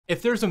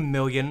If there's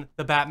 1,000,000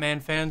 The Batman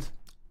fans,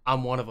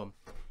 I'm one of them.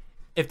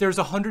 If there's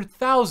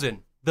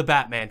 100,000 The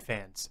Batman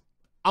fans,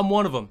 I'm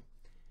one of them.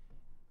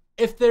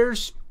 If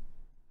there's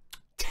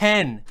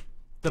 10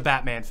 The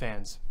Batman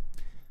fans,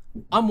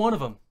 I'm one of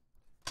them.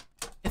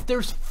 If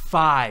there's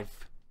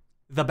 5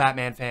 The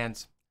Batman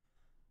fans,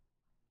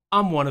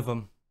 I'm one of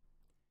them.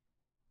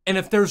 And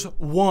if there's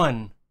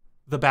 1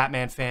 The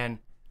Batman fan,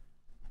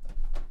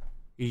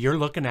 you're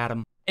looking at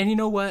him. And you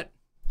know what?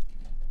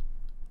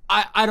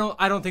 I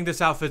don't think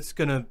this outfit's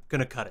gonna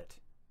cut it.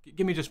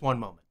 Give me just one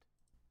moment.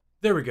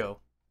 There we go.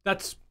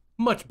 That's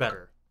much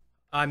better.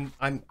 I'm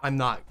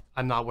not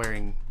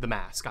wearing the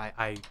mask.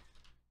 I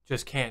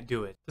just can't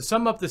do it. To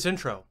sum up this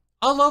intro,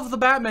 I love the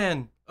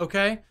Batman,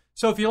 okay?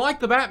 So if you like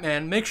the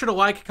Batman, make sure to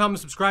like,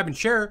 comment, subscribe, and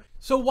share.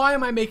 So why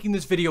am I making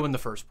this video in the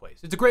first place?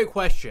 It's a great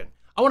question.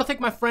 I want to thank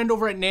my friend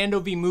over at Nando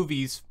V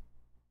Movies,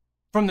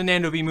 from the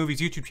Nando V Movies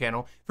YouTube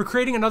channel, for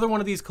creating another one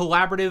of these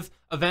collaborative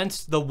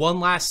events, the one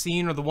last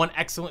scene, or the one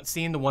excellent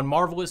scene, the one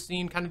marvelous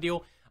scene kind of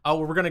deal, where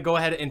we're going to go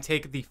ahead and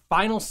take the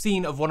final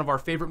scene of one of our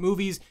favorite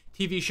movies,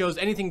 TV shows,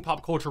 anything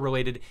pop culture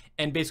related,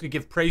 and basically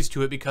give praise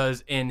to it,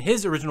 because in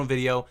his original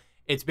video,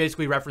 it's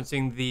basically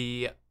referencing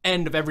the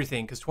end of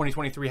everything, because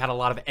 2023 had a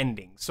lot of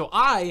endings. So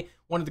I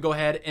wanted to go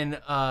ahead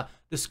and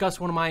discuss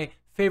one of my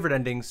favorite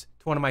endings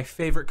to one of my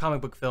favorite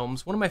comic book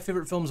films, one of my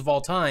favorite films of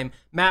all time,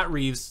 Matt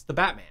Reeves' The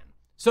Batman.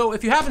 So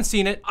if you haven't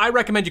seen it, I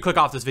recommend you click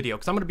off this video,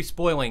 because I'm going to be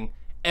spoiling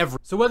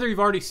everything. So whether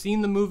you've already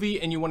seen the movie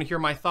and you want to hear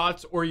my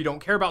thoughts, or you don't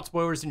care about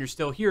spoilers and you're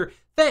still here,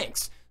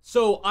 thanks.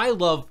 So I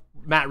love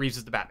Matt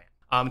Reeves' The Batman.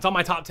 It's on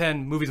my top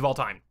 10 movies of all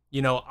time.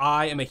 You know,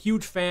 I am a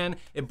huge fan.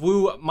 It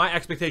blew my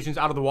expectations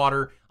out of the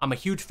water. I'm a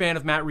huge fan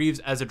of Matt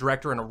Reeves as a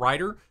director and a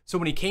writer. So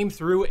when he came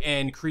through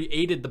and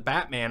created The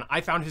Batman,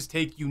 I found his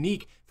take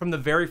unique from the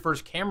very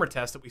first camera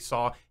test that we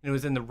saw. And it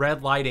was in the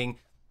red lighting,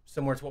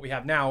 similar to what we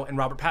have now, and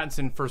Robert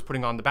Pattinson first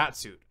putting on the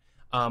Batsuit.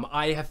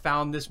 I have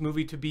found this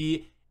movie to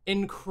be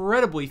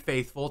incredibly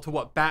faithful to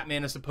what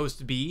Batman is supposed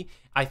to be.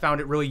 I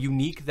found it really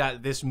unique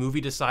that this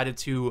movie decided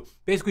to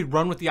basically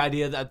run with the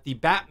idea that the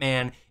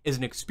Batman is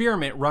an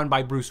experiment run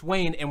by Bruce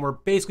Wayne, and we're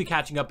basically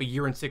catching up a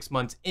year and 6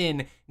 months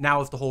in now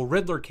with the whole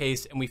Riddler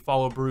case, and we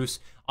follow Bruce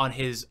on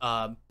his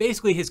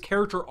basically his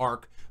character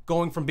arc,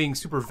 going from being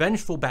super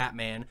vengeful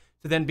Batman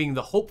to then being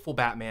the hopeful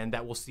Batman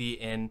that we'll see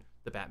in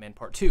The Batman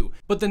Part 2.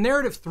 But the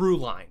narrative through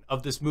line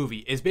of this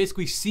movie is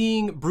basically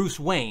seeing Bruce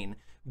Wayne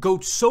go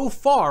so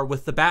far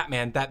with the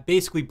Batman that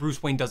basically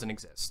Bruce Wayne doesn't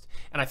exist.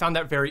 And I found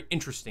that very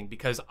interesting,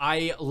 because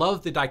I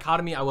love the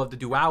dichotomy, I love the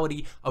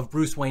duality of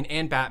Bruce Wayne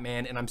and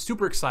Batman, and I'm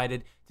super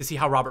excited to see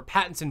how Robert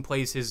Pattinson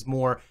plays his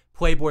more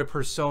playboy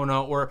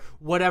persona, or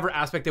whatever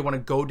aspect they want to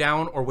go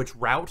down, or which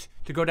route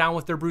to go down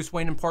with their Bruce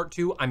Wayne in Part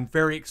 2. I'm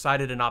very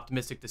excited and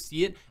optimistic to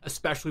see it,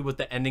 especially with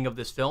the ending of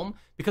this film,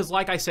 because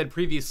like I said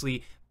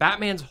previously,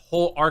 Batman's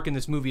whole arc in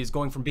this movie is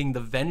going from being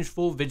the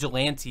vengeful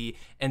vigilante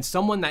and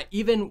someone that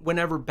even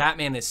whenever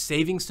Batman is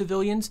saving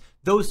civilians,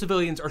 those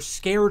civilians are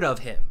scared of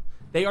him.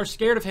 They are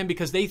scared of him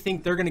because they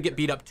think they're going to get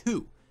beat up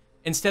too.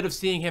 Instead of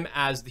seeing him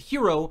as the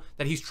hero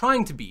that he's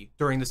trying to be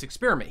during this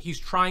experiment. He's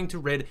trying to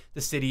rid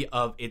the city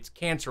of its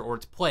cancer, or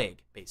its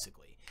plague,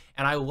 basically.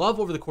 And I love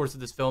over the course of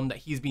this film that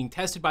he's being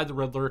tested by the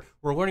Riddler.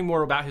 We're learning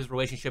more about his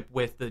relationship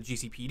with the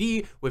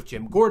GCPD, with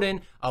Jim Gordon,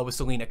 with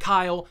Selina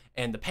Kyle,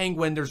 and the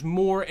Penguin. There's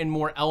more and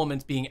more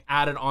elements being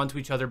added onto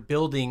each other,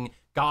 building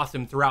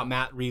Gotham throughout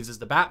Matt Reeves as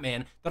the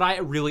Batman, that I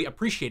really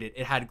appreciated.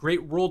 It had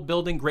great world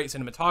building, great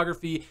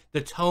cinematography,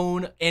 the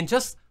tone, and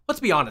just,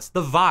 let's be honest,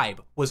 the vibe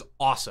was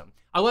awesome.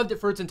 I loved it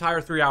for its entire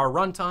 3-hour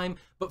runtime,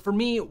 but for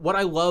me, what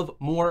I love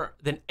more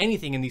than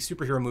anything in these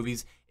superhero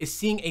movies is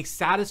seeing a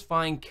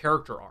satisfying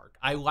character arc.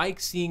 I like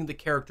seeing the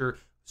character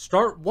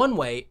start one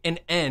way and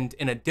end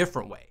in a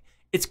different way.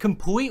 It's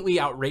completely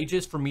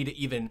outrageous for me to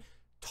even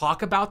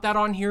talk about that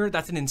on here.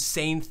 That's an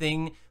insane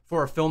thing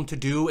for a film to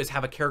do, is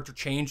have a character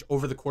change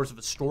over the course of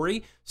a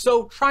story.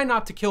 So try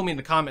not to kill me in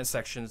the comment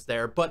sections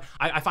there, but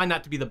I find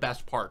that to be the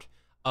best part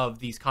of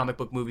these comic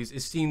book movies,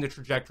 is seeing the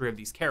trajectory of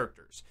these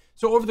characters.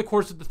 So over the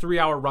course of the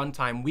 3-hour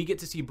runtime, we get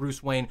to see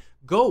Bruce Wayne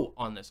go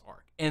on this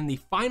arc, and the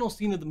final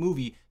scene of the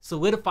movie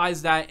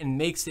solidifies that and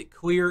makes it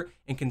clear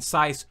and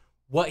concise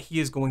what he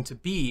is going to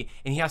be,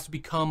 and he has to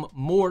become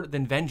more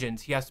than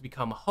vengeance. He has to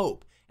become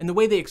hope. And the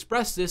way they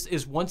express this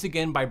is once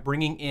again by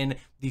bringing in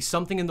the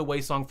Something in the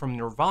Way song from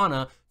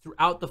Nirvana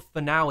throughout the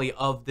finale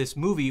of this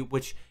movie,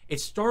 which it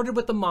started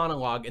with the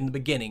monologue in the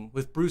beginning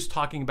with Bruce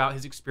talking about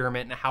his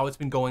experiment and how it's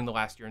been going the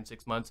last year and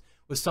 6 months,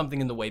 with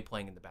Something in the Way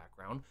playing in the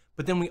background.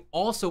 But then we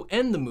also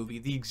end the movie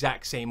the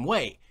exact same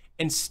way.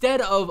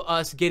 Instead of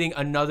us getting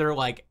another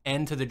like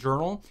end to the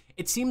journal,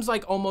 it seems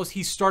like almost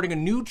he's starting a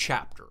new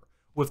chapter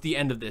with the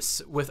end of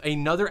this, with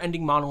another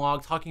ending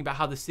monologue talking about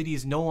how the city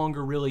is no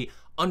longer really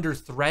under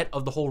threat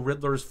of the whole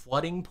Riddler's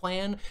flooding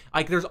plan.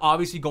 Like, there's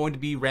obviously going to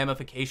be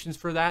ramifications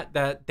for that.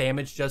 That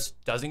damage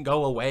just doesn't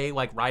go away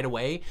like right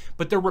away,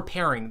 but they're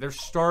repairing. They're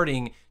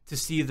starting to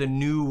see the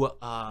new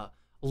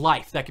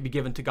life that can be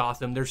given to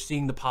Gotham. They're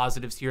seeing the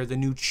positives here, the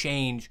new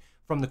change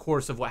from the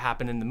course of what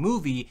happened in the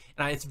movie.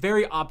 And it's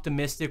very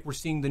optimistic. We're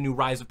seeing the new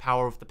rise of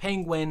power of the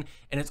Penguin,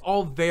 and it's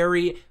all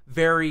very,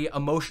 very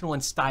emotional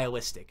and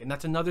stylistic. And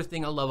that's another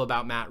thing I love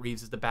about Matt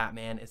Reeves as the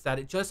Batman, is that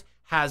it just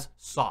has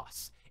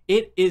sauce.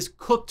 It is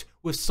cooked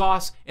with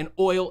sauce and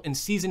oil and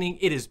seasoning.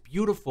 It is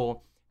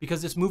beautiful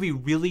because this movie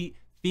really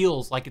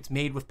feels like it's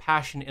made with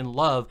passion and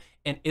love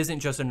and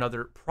isn't just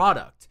another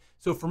product.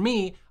 So for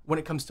me, when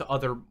it comes to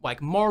other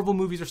like Marvel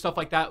movies or stuff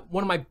like that,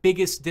 one of my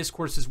biggest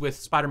discourses with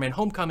Spider-Man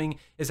Homecoming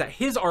is that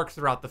his arc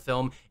throughout the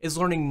film is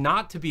learning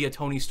not to be a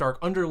Tony Stark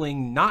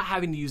underling, not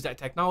having to use that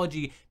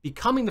technology,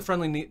 becoming the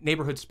friendly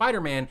neighborhood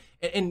Spider-Man,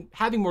 and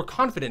having more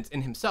confidence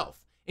in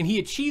himself. And he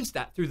achieves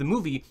that through the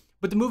movie,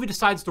 but the movie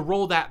decides to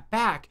roll that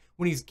back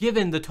when he's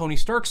given the Tony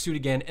Stark suit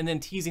again and then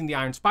teasing the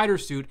Iron Spider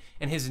suit,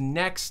 and his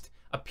next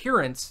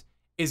appearance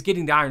is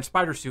getting the Iron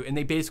Spider suit, and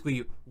they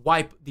basically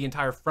wipe the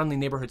entire friendly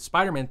neighborhood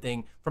Spider-Man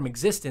thing from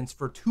existence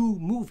for 2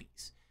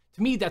 movies.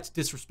 To me, that's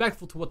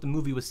disrespectful to what the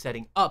movie was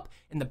setting up,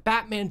 and the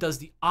Batman does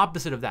the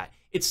opposite of that.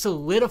 It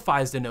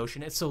solidifies the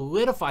notion, it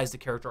solidifies the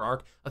character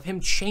arc of him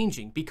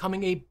changing,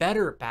 becoming a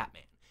better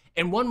Batman.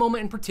 And one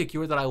moment in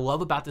particular that I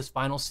love about this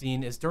final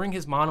scene is during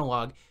his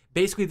monologue.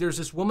 Basically, there's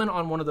this woman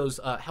on one of those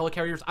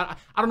helicarriers. I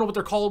don't know what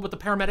they're called with the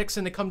paramedics,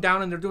 and they come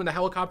down and they're doing the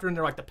helicopter, and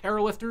they're like the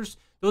paralifters,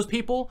 those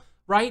people,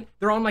 right?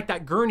 They're on like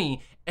that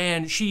gurney,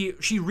 and she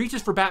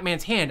reaches for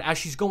Batman's hand as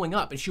she's going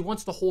up, and she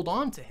wants to hold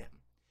on to him.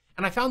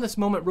 And I found this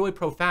moment really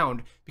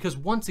profound because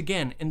once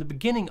again, in the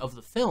beginning of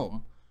the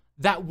film,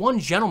 that one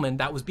gentleman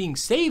that was being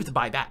saved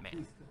by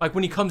Batman, like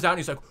when he comes out and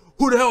he's like,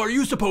 "Who the hell are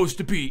you supposed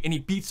to be?" And he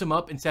beats him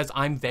up and says,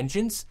 "I'm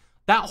vengeance."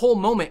 That whole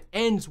moment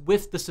ends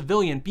with the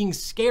civilian being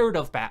scared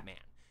of Batman.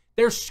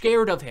 They're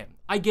scared of him.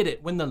 I get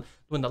it. When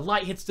the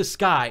light hits the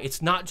sky,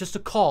 it's not just a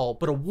call,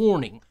 but a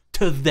warning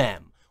to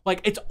them. Like,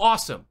 it's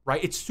awesome,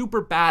 right? It's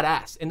super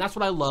badass. And that's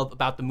what I love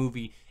about the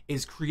movie,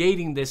 is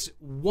creating this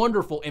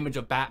wonderful image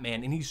of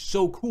Batman, and he's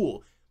so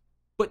cool.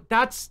 But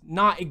that's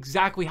not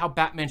exactly how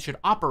Batman should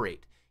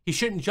operate. He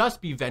shouldn't just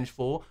be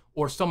vengeful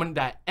or someone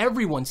that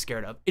everyone's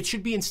scared of. It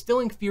should be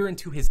instilling fear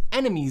into his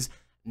enemies,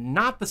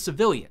 not the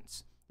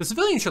civilians. The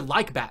civilians should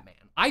like Batman.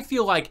 I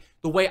feel like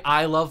the way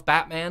I love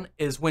Batman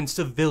is when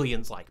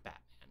civilians like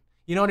Batman.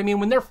 You know what I mean?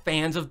 When they're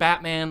fans of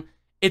Batman,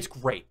 it's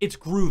great. It's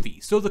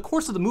groovy. So the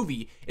course of the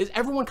movie is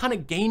everyone kind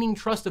of gaining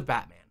trust of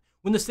Batman.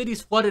 When the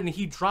city's flooded and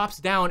he drops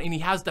down and he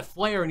has the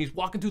flare and he's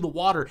walking through the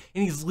water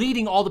and he's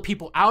leading all the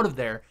people out of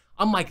there,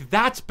 I'm like,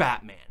 that's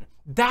Batman.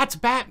 That's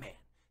Batman.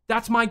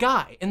 That's my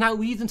guy. And that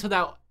leads into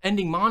that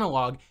ending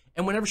monologue.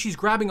 And whenever she's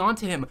grabbing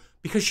onto him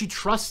because she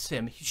trusts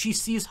him, she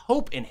sees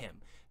hope in him.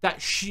 That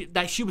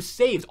she was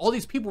saved. All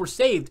these people were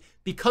saved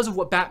because of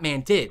what Batman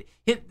did.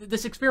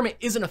 This experiment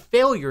isn't a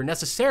failure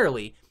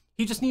necessarily.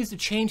 He just needs to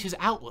change his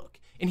outlook,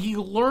 and he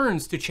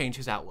learns to change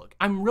his outlook.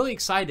 I'm really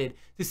excited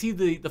to see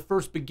the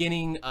first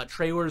beginning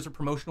trailers or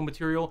promotional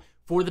material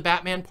for the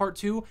Batman Part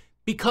 2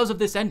 because of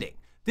this ending.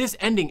 This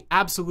ending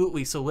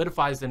absolutely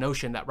solidifies the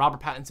notion that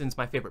Robert Pattinson's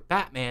my favorite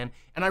Batman,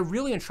 and I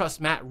really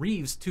entrust Matt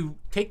Reeves to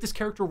take this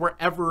character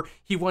wherever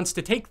he wants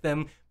to take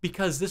them,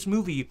 because this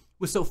movie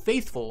was so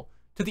faithful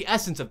to the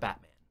essence of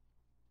Batman.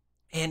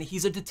 And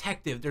he's a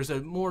detective. There's a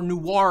more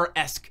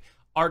noir-esque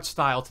art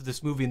style to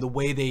this movie and the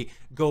way they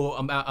go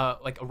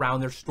like around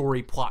their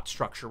story plot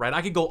structure, right?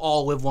 I could go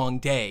all live long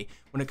day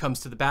when it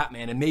comes to the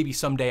Batman, and maybe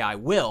someday I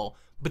will,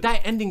 but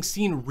that ending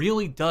scene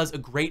really does a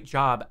great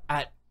job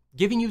at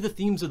giving you the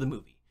themes of the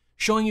movie,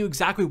 showing you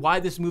exactly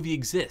why this movie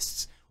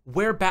exists,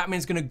 where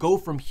Batman's gonna go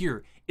from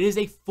here. It is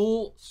a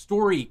full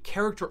story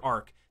character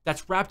arc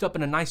that's wrapped up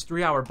in a nice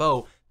 3-hour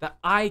bow that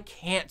I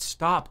can't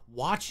stop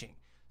watching.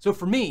 So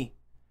for me,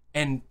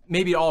 and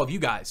maybe all of you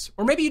guys,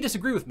 or maybe you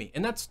disagree with me,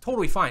 and that's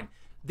totally fine,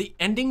 the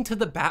ending to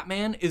The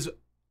Batman is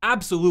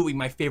absolutely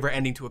my favorite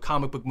ending to a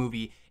comic book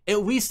movie,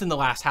 at least in the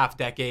last half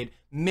decade,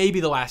 maybe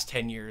the last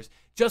 10 years,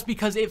 just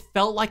because it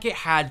felt like it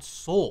had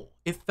soul.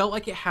 It felt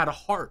like it had a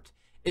heart.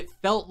 It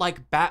felt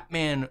like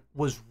Batman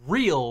was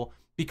real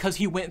because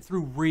he went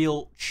through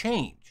real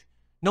change.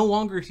 No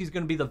longer is he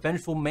going to be the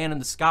vengeful man in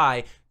the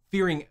sky,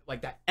 fearing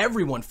like that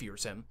everyone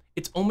fears him.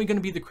 It's only going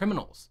to be the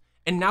criminals.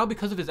 And now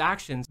because of his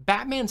actions,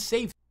 Batman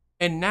saved,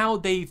 and now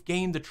they've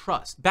gained the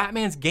trust.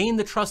 Batman's gained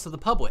the trust of the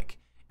public.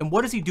 And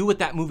what does he do with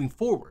that moving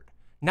forward?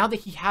 Now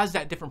that he has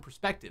that different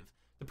perspective,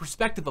 the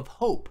perspective of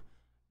hope,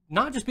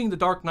 not just being the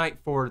Dark Knight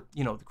for,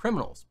 you know, the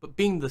criminals, but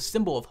being the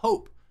symbol of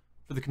hope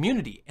for the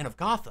community and of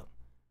Gotham.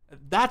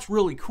 That's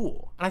really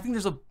cool. And I think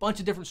there's a bunch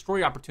of different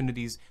story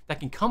opportunities that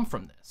can come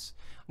from this.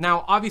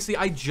 Now, obviously,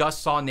 I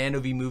just saw Nando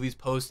V Movies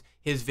post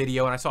his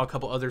video, and I saw a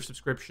couple other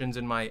subscriptions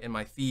in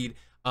my feed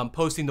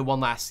posting the one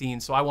last scene,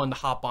 so I wanted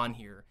to hop on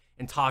here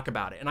and talk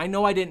about it. And I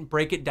know I didn't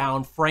break it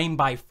down frame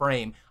by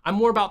frame. I'm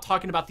more about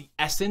talking about the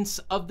essence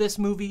of this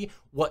movie,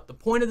 what the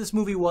point of this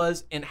movie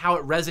was, and how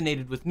it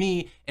resonated with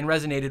me and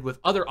resonated with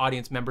other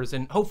audience members,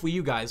 and hopefully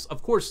you guys.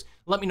 Of course,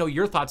 let me know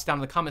your thoughts down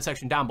in the comment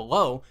section down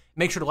below.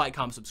 Make sure to like,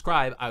 comment,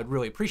 subscribe. I would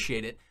really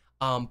appreciate it.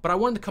 But I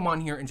wanted to come on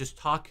here and just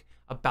talk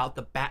about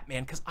the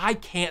Batman because I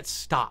can't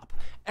stop.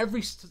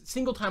 Every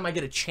single time I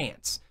get a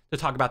chance to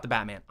talk about the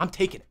Batman. I'm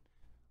taking it.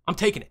 I'm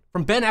taking it.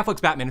 From Ben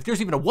Affleck's Batman, if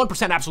there's even a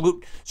 1%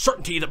 absolute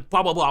certainty that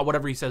blah, blah, blah,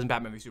 whatever he says in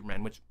Batman v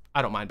Superman, which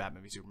I don't mind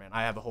Batman v Superman.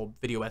 I have a whole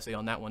video essay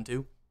on that one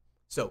too.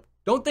 So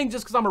don't think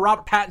just because I'm a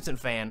Robert Pattinson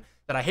fan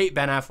that I hate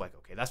Ben Affleck.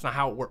 Okay, that's not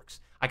how it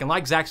works. I can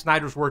like Zack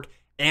Snyder's work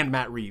and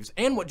Matt Reeves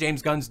and what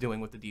James Gunn's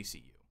doing with the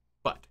DCU.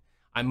 But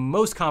I'm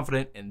most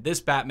confident in this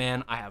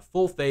Batman. I have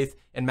full faith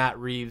in Matt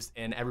Reeves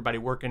and everybody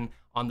working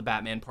on the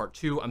Batman Part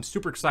 2. I'm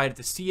super excited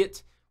to see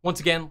it. Once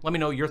again, let me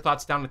know your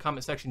thoughts down in the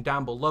comment section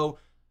down below.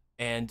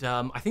 And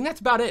I think that's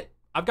about it.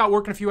 I've got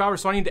work in a few hours,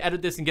 so I need to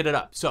edit this and get it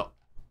up. So,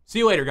 see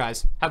you later,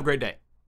 guys. Have a great day.